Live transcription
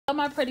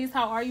My pretties,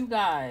 how are you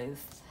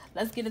guys?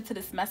 Let's get into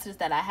this message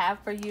that I have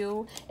for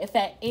you. If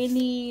at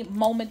any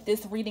moment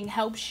this reading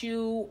helps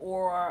you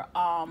or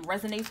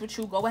resonates with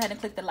you, go ahead and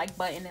click the like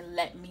button and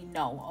let me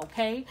know,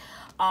 okay?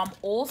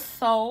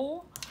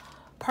 Also,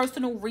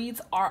 personal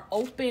reads are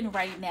open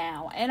right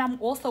now, and I'm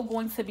also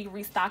going to be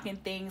restocking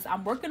things.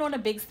 I'm working on a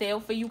big sale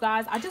for you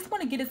guys. I just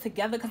want to get it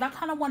together because I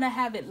kind of want to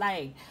have it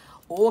like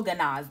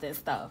organized and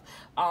stuff.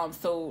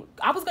 So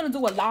I was gonna do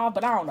a live,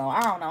 but I don't know,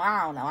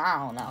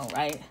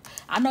 right?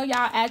 I know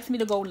y'all asked me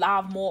to go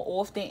live more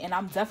often, and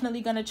I'm definitely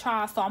gonna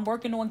try. So I'm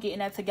working on getting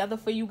that together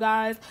for you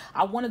guys.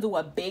 I want to do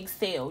a big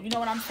sale, you know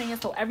what I'm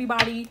saying, so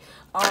everybody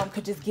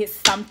could just get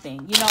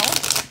something, you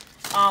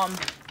know.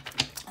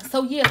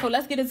 So yeah, so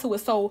let's get into it.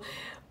 So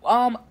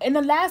in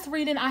the last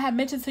reading, I had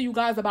mentioned to you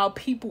guys about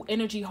people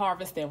energy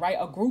harvesting, right?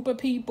 A group of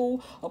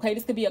people, okay?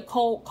 This could be a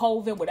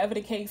coven, whatever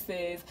the case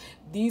is.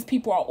 These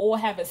people are all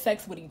having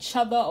sex with each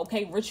other,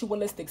 okay?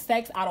 Ritualistic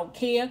sex. I don't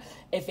care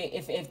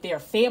if they're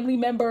family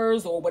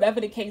members or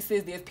whatever the case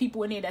is. There's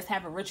people in here that's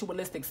having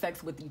ritualistic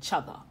sex with each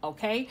other,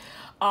 okay?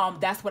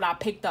 That's what I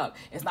picked up.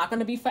 It's not going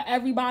to be for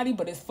everybody,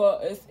 but it's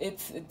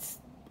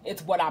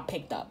what I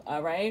picked up,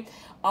 all right?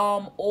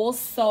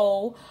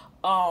 Also,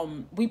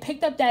 we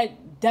picked up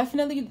that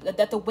definitely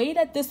that the way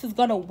that this is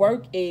gonna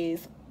work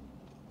is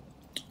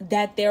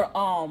that they're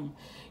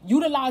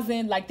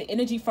utilizing like the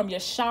energy from your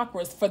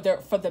chakras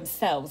for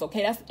themselves,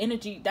 okay? That's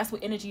energy. That's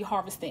what energy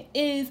harvesting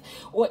is,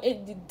 or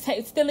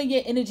it's still in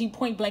your energy,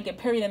 point blank and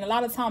period. And a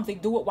lot of times they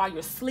do it while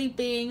you're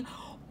sleeping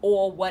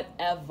or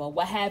whatever,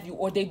 what have you,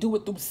 or they do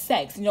it through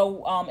sex, you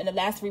know. In the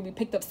last read, we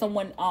picked up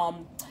someone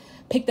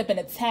picked up an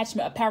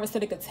attachment, a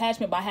parasitic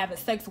attachment, by having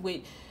sex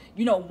with,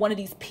 you know, one of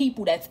these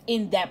people that's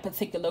in that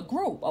particular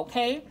group,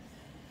 okay?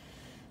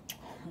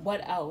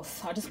 What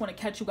else? I just want to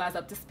catch you guys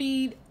up to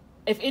speed.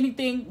 If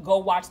anything, go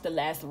watch the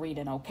last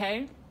reading,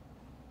 okay?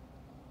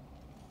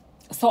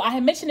 So I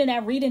had mentioned in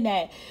that reading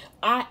that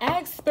I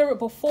asked Spirit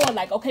before,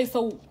 like, okay,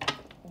 so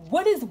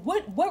what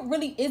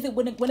really is it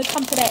when it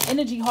comes to that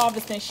energy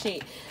harvesting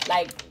shit?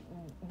 Like,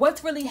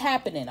 what's really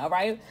happening, all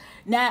right?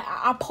 Now,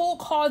 I pulled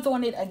cards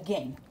on it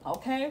again,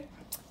 okay?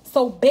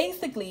 So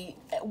basically,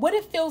 what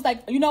it feels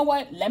like, you know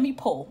what? Let me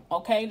pull,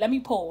 okay? Let me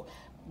pull.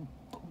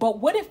 But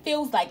what it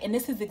feels like, and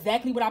this is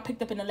exactly what I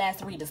picked up in the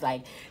last read, is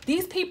like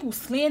these people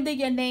slander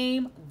your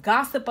name,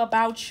 gossip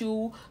about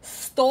you,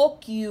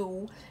 stalk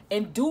you,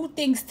 and do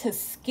things to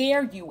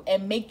scare you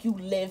and make you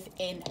live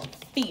in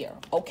fear,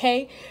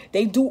 okay?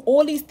 They do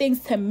all these things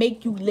to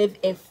make you live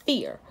in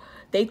fear.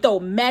 They throw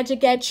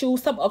magic at you.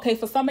 Okay,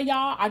 for some of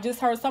y'all, I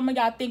just heard some of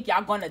y'all think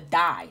y'all gonna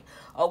die,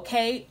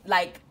 okay?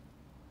 Like,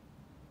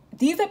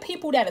 these are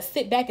people that'll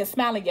sit back and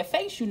smile in your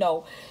face, you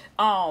know,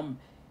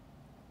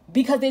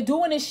 because they're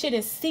doing this shit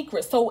in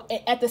secret. So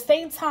at the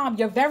same time,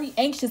 you're very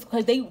anxious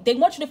because they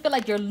want you to feel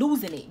like you're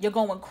losing it. You're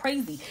going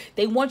crazy.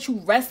 They want you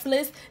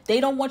restless. They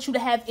don't want you to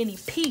have any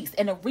peace.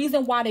 And the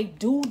reason why they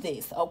do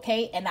this,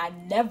 okay, and I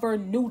never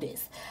knew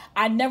this.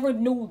 I never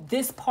knew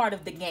this part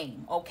of the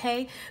game,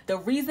 okay? The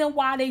reason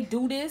why they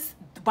do this,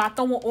 by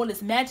throwing all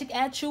this magic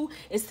at you,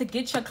 is to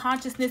get your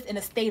consciousness in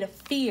a state of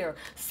fear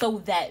so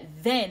that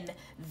then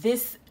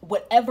this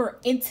whatever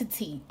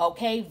entity,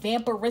 okay,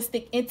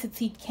 vampiristic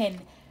entity,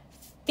 can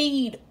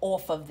feed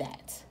off of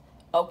that,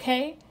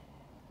 okay?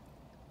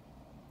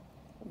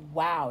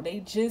 Wow, they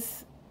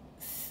just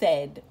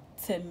said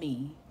to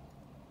me,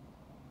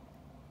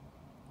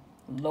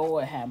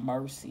 Lord have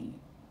mercy.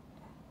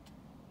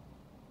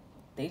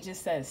 They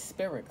just said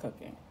spirit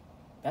cooking.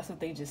 That's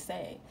what they just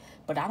said.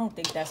 But I don't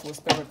think that's what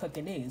spirit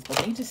cooking is. But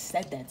they just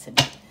said that to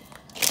me.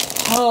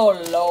 Oh,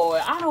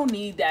 Lord. I don't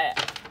need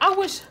that. I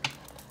wish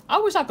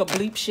I could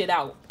bleep shit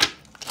out.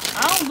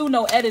 I don't do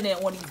no editing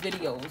on these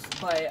videos.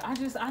 But I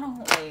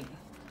don't, like...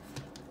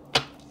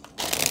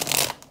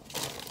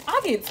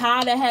 I get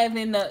tired of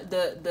having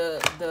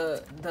the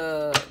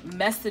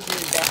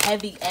messages, the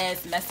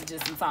heavy-ass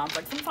messages sometimes.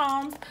 Like,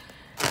 sometimes...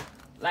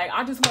 Like,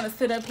 I just want to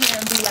sit up here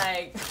and be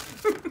like...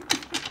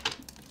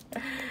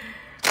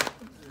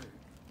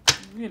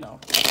 you know,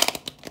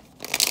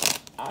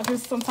 I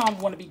just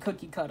sometimes want to be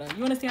cookie cutter.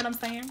 You understand what I'm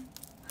saying?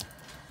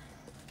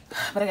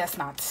 But I guess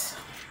not.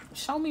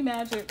 Show me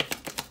magic.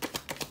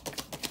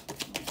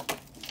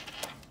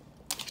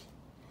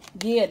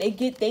 Yeah,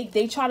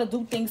 they try to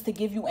do things to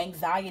give you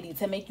anxiety,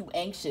 to make you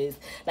anxious.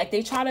 Like,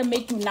 they try to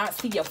make you not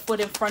see your foot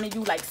in front of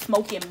you, like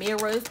smoke and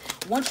mirrors.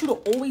 Want you to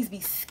always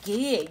be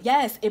scared.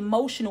 Yes,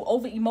 emotional,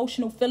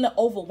 over-emotional, feeling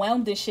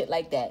overwhelmed and shit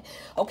like that.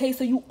 Okay,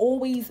 so you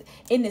always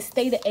in this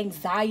state of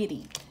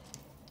anxiety.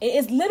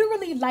 It's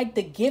literally like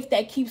the gift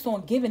that keeps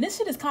on giving. This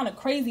shit is kind of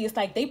crazy. It's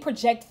like they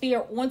project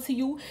fear onto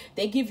you.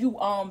 They give you,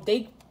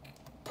 they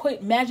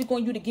put magic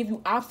on you to give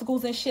you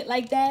obstacles and shit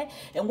like that.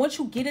 And once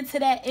you get into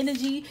that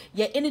energy,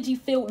 your energy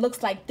field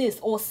looks like this,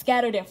 all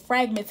scattered and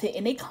fragmented,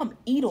 and they come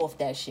eat off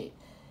that shit.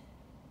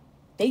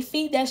 They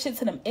feed that shit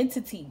to them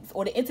entities,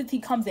 or the entity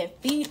comes and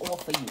feed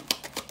off of you.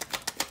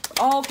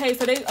 Okay,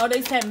 so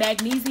they said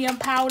magnesium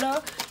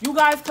powder. You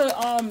guys could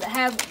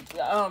have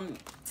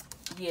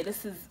yeah,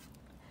 this is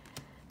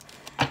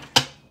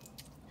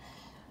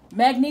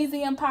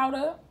Magnesium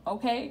powder,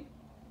 okay,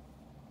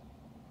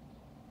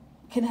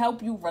 can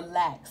help you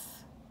relax.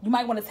 You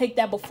might want to take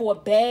that before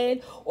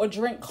bed, or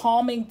drink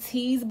calming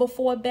teas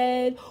before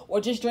bed,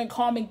 or just drink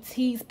calming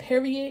teas,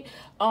 period.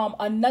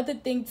 Another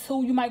thing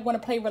too, you might want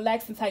to play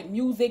relaxing type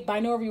music,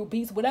 binaural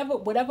beats,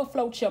 whatever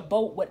floats your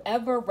boat,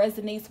 whatever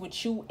resonates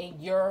with you and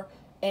your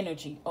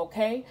energy,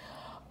 okay?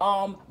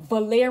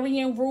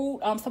 Valerian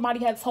root,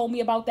 somebody had told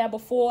me about that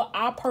before.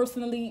 I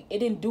personally, it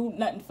didn't do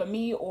nothing for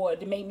me, or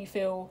it made me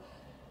feel,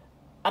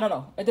 I don't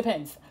know, it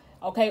depends,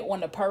 okay,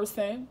 on the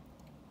person.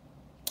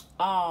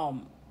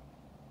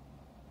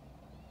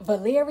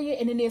 Valerian,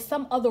 and then there's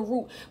some other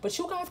root, but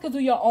you guys could do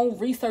your own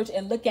research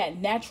and look at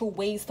natural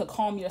ways to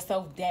calm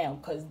yourself down,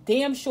 because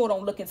damn sure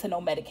don't look into no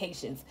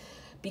medications,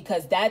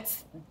 because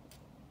that's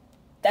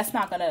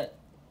not gonna,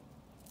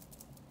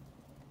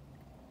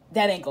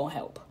 that ain't gonna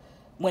help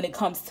when it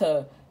comes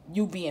to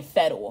you being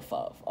fed off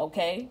of,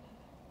 okay?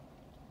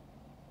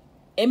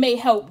 It may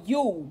help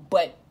you,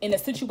 but in a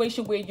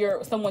situation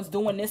where someone's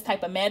doing this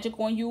type of magic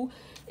on you,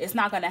 it's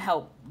not gonna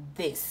help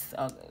this.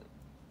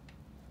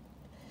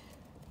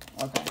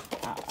 Okay,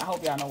 I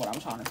hope y'all know what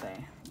I'm trying to say.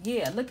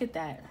 Yeah, look at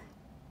that.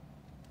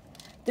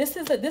 This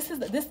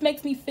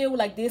makes me feel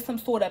like there's some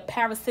sort of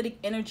parasitic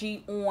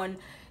energy on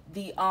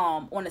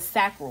the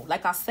sacral.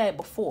 Like I said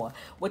before,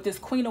 with this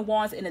Queen of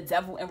Wands and the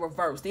Devil in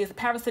reverse, there's a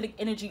parasitic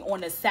energy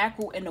on the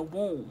sacral and the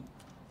womb.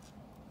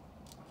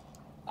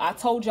 I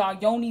told y'all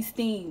yoni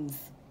steams.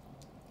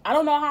 I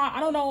don't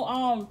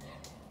know.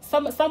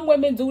 Some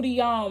women do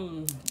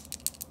the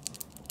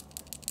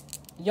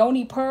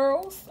yoni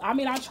pearls. I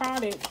mean, I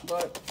tried it,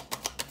 but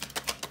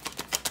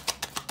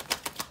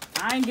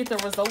I ain't get the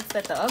results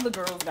that the other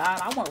girls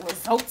got. I want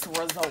results.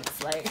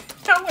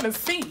 Like, I want to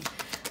see,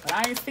 but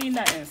I ain't seen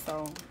nothing.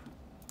 So,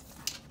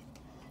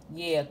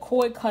 yeah,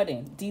 cord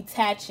cutting,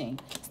 detaching.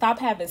 Stop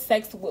having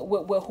sex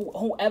with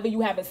whoever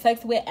you having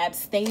sex with.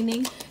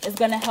 Abstaining is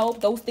going to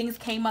help. Those things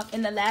came up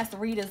in the last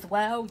read as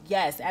well.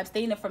 Yes,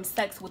 abstaining from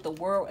sex with the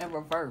world in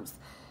reverse.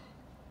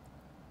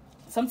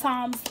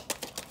 Sometimes,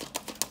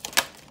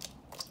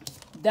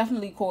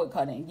 definitely cord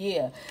cutting.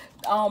 Yeah.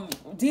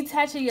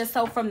 Detaching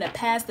yourself from the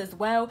past as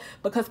well,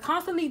 because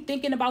constantly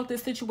thinking about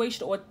this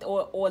situation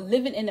or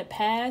living in the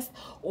past,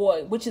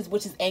 or which is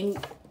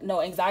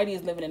anxiety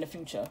is living in the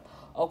future.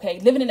 Okay,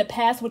 living in the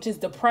past, which is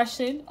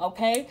depression.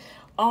 Okay,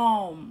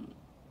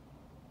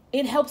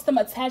 it helps them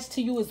attach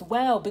to you as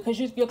well, because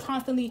you're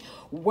constantly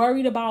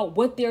worried about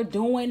what they're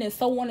doing and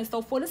so on and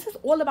so forth. This is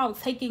all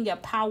about taking your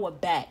power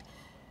back.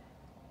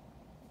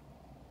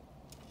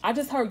 I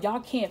just heard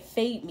y'all can't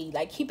fade me.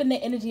 Like, keeping the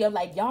energy of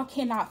like, y'all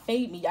cannot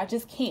fade me. Y'all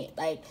just can't.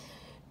 Like,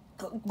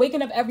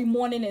 waking up every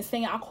morning and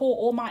saying, I call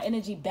all my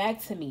energy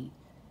back to me.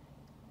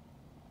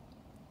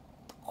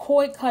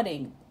 Cord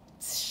cutting,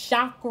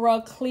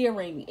 chakra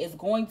clearing is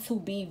going to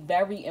be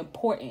very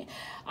important.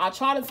 I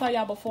tried to tell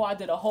y'all before, I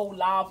did a whole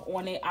live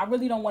on it. I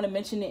really don't want to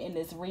mention it in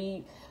this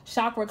read.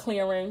 Chakra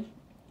clearing.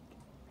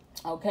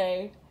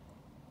 Okay.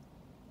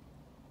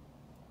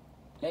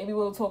 Maybe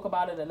we'll talk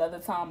about it another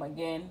time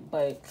again,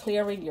 but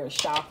clearing your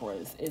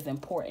chakras is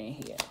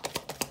important here.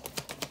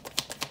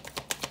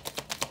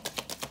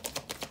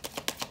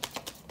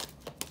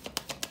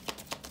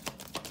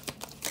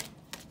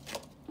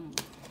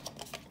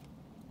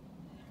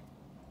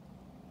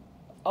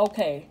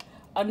 Okay,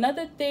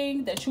 another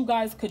thing that you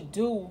guys could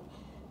do,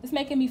 it's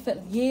making me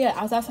feel,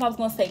 yeah, that's what I was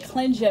going to say.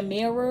 Cleanse your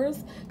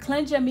mirrors.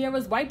 Cleanse your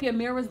mirrors. Wipe your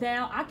mirrors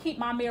down. I keep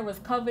my mirrors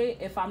covered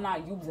if I'm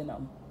not using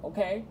them,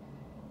 okay?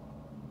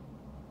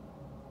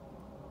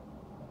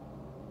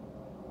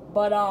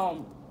 But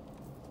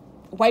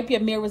wipe your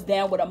mirrors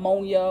down with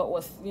ammonia,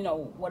 or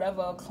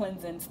whatever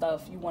cleansing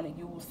stuff you want to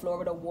use.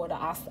 Florida water.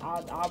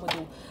 I would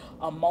do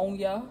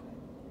ammonia.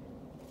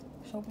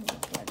 Show me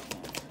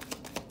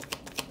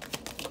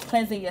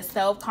cleansing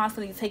yourself.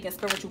 Constantly taking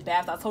spiritual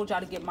baths. I told y'all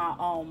to get my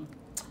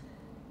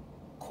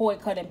cord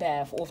cutting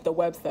bath off the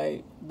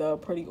website,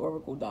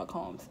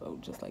 theprettyoracle.com. So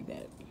just like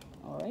that.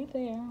 All right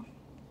there.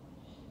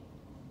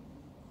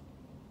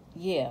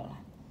 Yeah.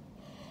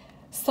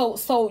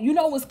 So you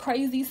know what's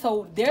crazy?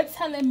 So they're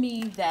telling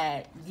me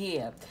that,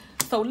 yeah.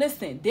 So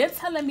listen, they're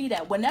telling me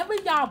that whenever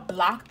y'all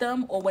block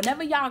them, or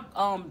whenever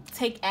y'all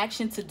take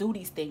action to do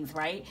these things,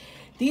 right?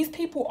 These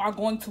people are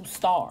going to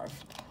starve.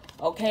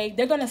 Okay?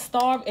 They're going to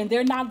starve, and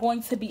they're not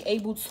going to be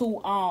able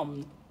to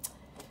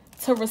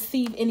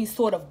receive any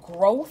sort of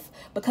growth,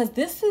 because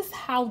this is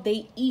how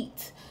they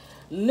eat.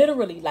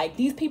 Literally, like,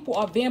 these people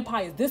are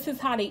vampires. This is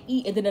how they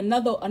eat. And then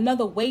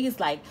another way is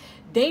like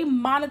they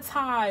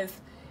monetize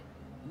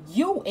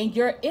you and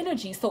your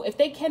energy. So if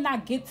they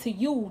cannot get to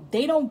you,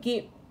 they don't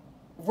get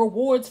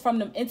rewards from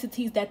them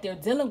entities that they're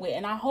dealing with.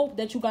 And I hope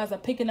that you guys are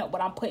picking up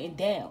what I'm putting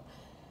down.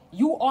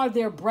 You are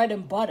their bread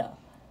and butter.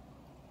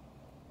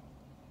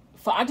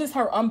 For I just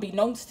heard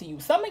unbeknownst to you.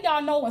 Some of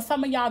y'all know and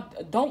some of y'all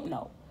don't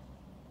know.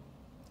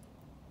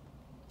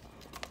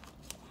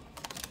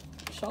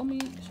 Show me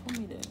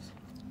this.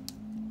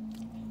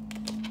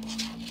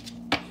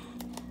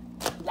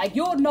 Like,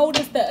 you'll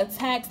notice the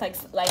attacks,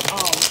 like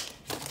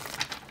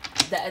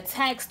the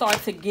attacks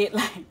start to get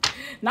like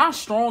not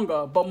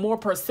stronger but more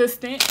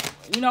persistent.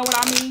 You know what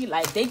I mean?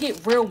 Like they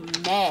get real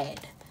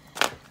mad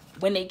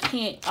when they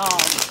can't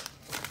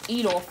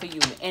eat off of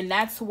you. And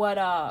that's what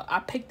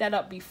I picked that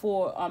up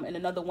before in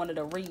another one of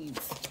the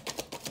reads.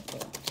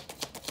 Okay.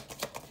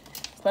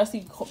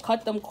 Especially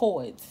cut them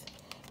cords.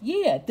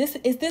 Yeah,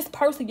 this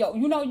person, yo,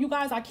 you know, you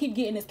guys, I keep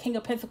getting this King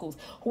of Pentacles.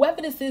 Whoever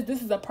this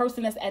is a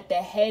person that's at the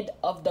head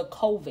of the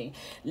coven.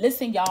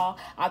 Listen, y'all,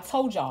 I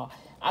told y'all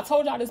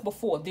this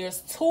before.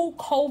 There's 2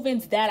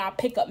 covens that I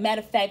pick up.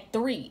 Matter of fact,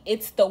 3.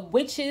 It's the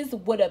witches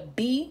with a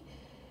B,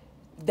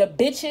 the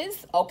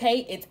bitches,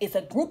 okay? It's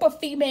a group of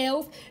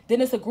females. Then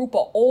it's a group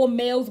of all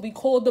males. We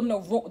call them the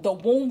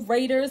womb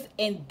raiders.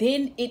 And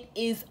then it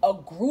is a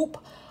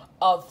group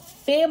of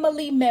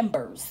family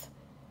members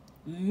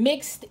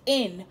mixed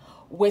in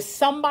with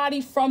somebody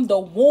from the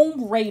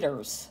womb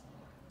raiders.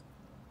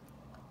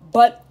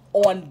 But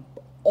in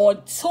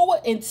two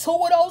of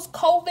those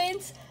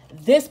covens,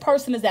 this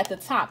person is at the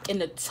top. In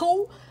the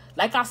 2,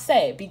 like I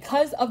said,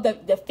 because of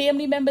the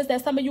family members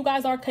that some of you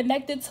guys are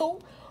connected to,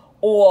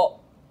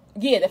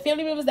 the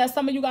family members that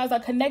some of you guys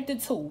are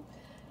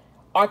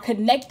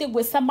connected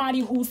with somebody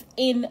who's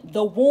in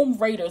the womb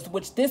raiders,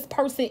 which this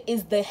person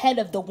is the head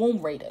of the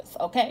womb raiders,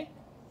 okay?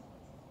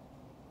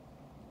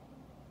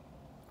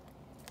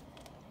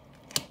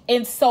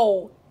 And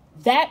so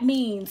that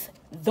means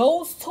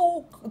those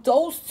two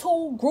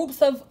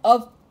groups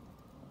of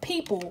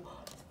people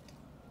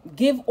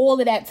give all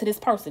of that to this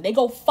person. They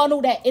go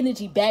funnel that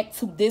energy back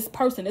to this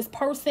person. This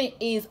person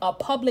is a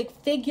public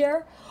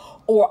figure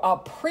or a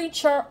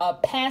preacher, a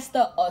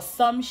pastor, or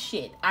some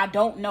shit. I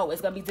don't know.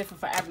 It's going to be different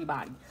for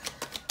everybody.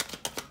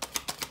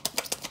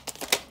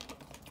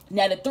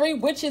 Now, the 3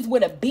 witches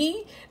with a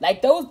B,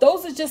 like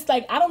those is just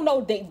like, I don't know.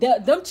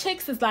 Them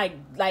chicks is like,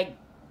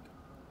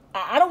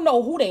 I don't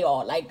know who they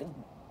are. Like,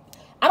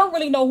 I don't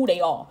really know who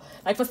they are.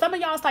 Like, for some of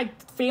y'all, it's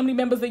like family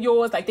members of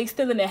yours. Like, they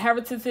still in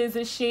inheritances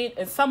and shit.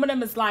 And some of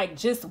them is like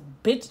just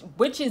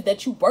witches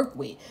that you work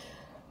with.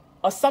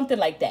 Or something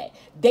like that.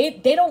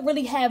 They don't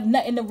really have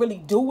nothing to really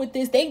do with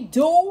this. They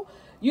do.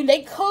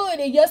 They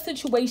could in your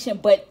situation.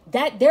 But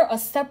that they're a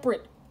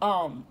separate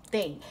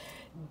thing.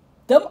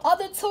 Them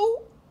other 2.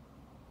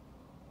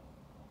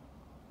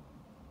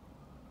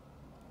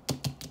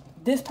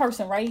 This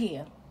person right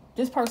here.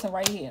 This person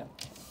right here.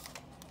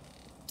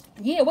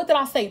 Yeah, what did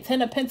I say?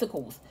 10 of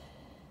Pentacles.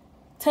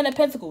 10 of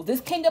Pentacles.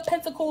 This King of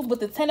Pentacles with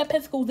the 10 of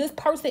Pentacles. This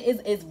person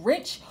is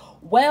rich,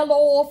 well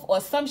off,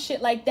 or some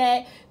shit like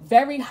that.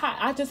 Very high.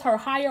 I just heard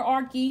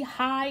hierarchy,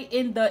 high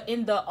in the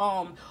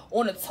on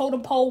the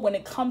totem pole when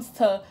it comes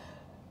to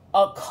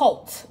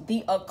occult,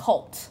 the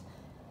occult.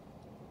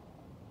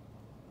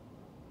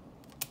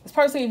 This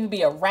person could even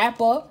be a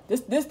rapper.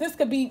 This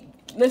could be.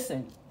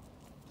 Listen,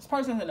 this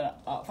person's in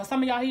for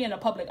some of y'all here in the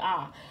public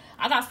eye.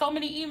 I got so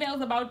many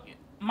emails about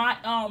my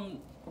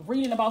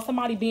reading about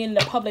somebody being in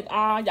the public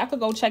eye. Y'all could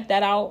go check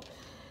that out.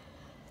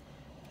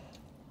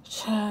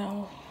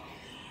 Child.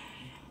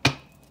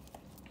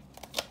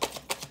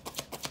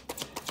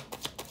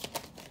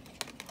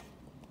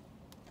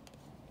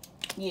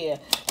 Yeah,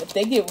 if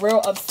they get real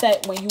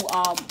upset when you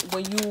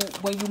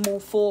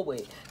move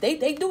forward, they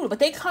do it, but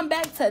they come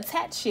back to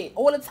attack shit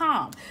all the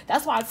time.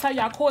 That's why I tell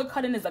y'all, cord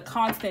cutting is a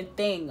constant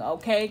thing,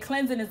 okay?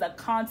 Cleansing is a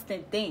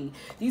constant thing.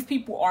 These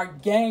people are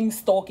gang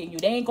stalking you.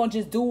 They ain't gonna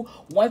just do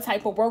one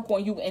type of work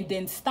on you and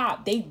then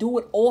stop. They do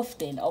it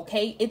often,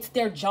 okay? It's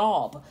their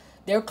job.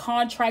 They're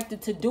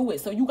contracted to do it.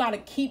 So you got to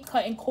keep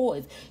cutting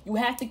cords. You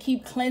have to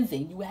keep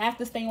cleansing. You have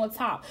to stay on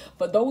top.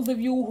 For those of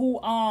you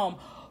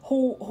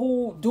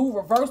who do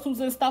reversals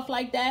and stuff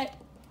like that,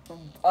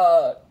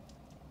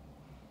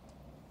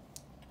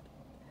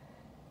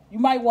 you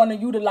might want to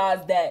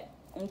utilize that,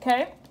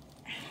 okay?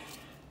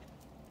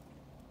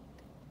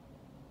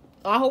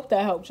 I hope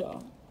that helps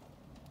y'all.